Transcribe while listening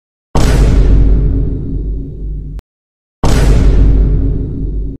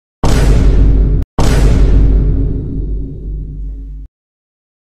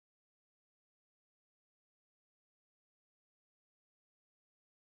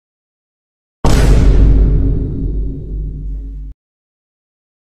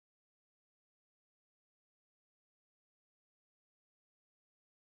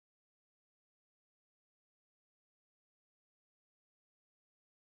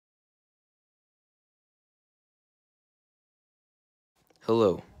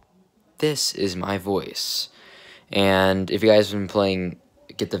Hello, this is my voice, and if you guys have been playing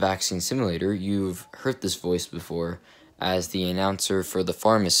Get the Vaccine Simulator, you've heard this voice before as the announcer for the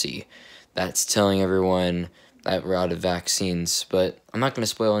pharmacy that's telling everyone that we're out of vaccines, but I'm not going to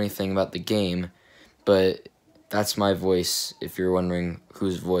spoil anything about the game, but that's my voice if you're wondering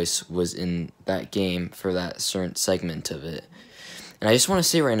whose voice was in that game for that certain segment of it. And I just want to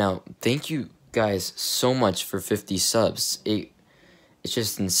say right now, thank you guys so much for 50 subs. It's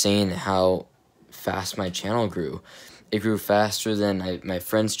just insane how fast my channel grew. It grew faster than my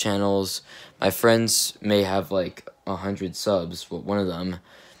friends' channels. My friends may have like 100 subs, well, one of them,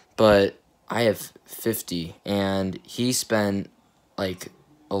 but I have 50, and he spent like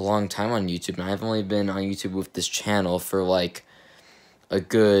a long time on YouTube, and I've only been on YouTube with this channel for like a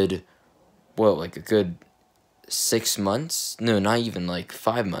good, like a good 6 months? No, not even, like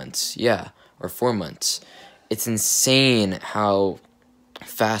 5 months, yeah, or 4 months. It's insane how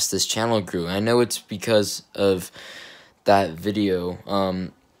fast this channel grew. I know it's because of that video,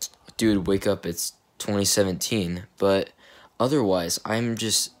 Dude, Wake Up, It's 2017, but otherwise, I'm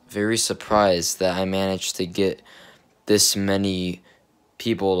just very surprised that I managed to get this many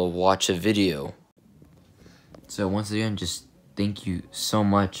people to watch a video. So once again, just thank you so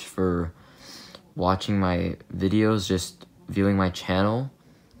much for watching my videos, just viewing my channel,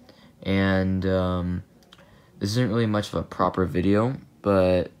 and this isn't really much of a proper video,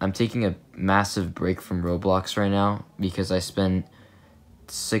 but I'm taking a massive break from Roblox right now because I spent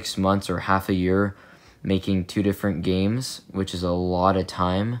 6 months or half a year making 2 different games, which is a lot of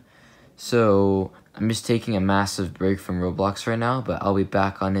time. So I'm just taking a massive break from Roblox right now, but I'll be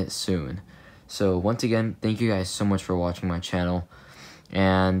back on it soon. So once again, thank you guys so much for watching my channel,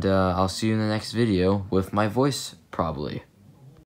 and I'll see you in the next video with my voice, probably.